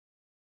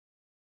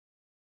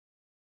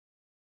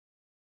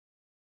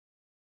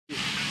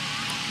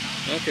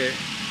Okay.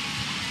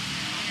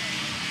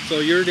 So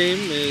your name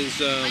is...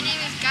 My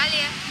name is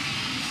Galea.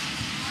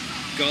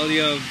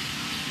 Galea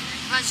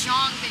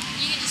Vajkooj, but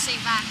you can just say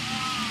Vang.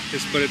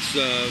 But it's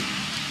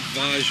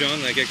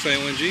Vajkooj, like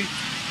X-I-O-N-G?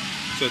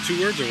 So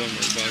 2 words or 1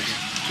 word?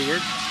 Vajkooj. 2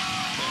 words?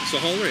 So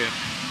how old are you?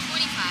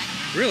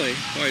 25. Really?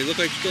 Oh, you look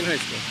like you're still in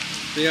high school.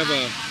 So you have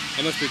a...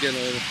 I must be getting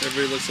old.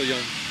 Everybody looks so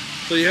young.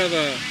 So you have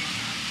a...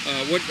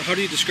 how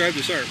do you describe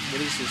this art?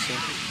 What is this?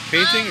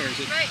 Painting or is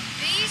it... Right.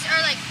 These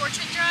are like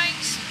portrait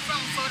drawings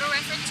from photo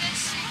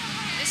references.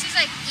 This is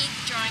like ink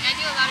drawing. I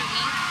do a lot of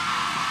ink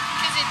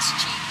because it's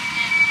cheap.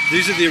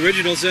 These are the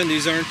originals then?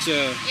 These aren't...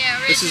 yeah,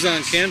 originals. This is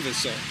on canvas,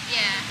 so...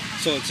 Yeah.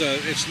 So it's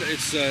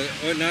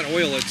not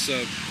oil, it's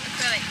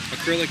Acrylic.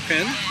 acrylic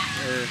pen?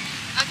 Yeah. Or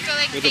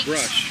Acrylic with paints. a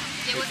brush?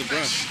 Yeah, with a a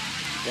brush.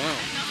 Wow.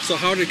 So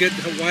how to get...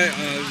 why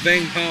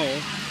Vang Pao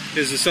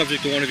is the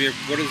subject of one of your...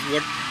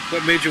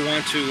 What made you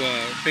want to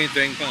paint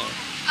Vang Pao?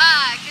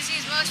 Because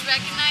he's most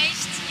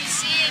recognized. You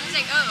see it, it's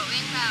like, oh,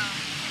 Vang Pao.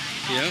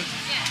 Yeah?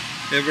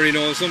 Yeah. Everybody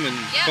knows him and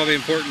probably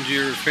important to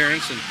your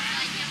parents. And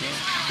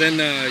then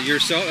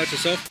yourself, that's a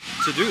self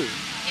to do.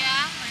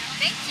 Yeah,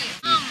 thank you.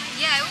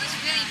 Yeah, it was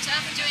really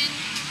tough doing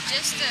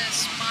just a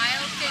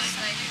smile because,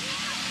 like,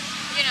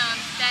 you know,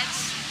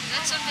 that's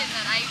something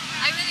that I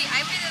really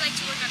like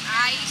to work on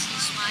eyes and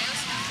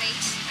smiles and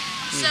face.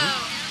 So,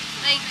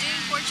 like,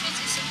 doing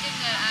portraits is something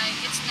that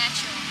it's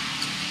natural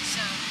to me.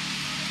 So,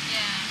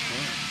 yeah.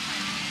 Wow.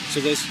 So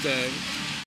those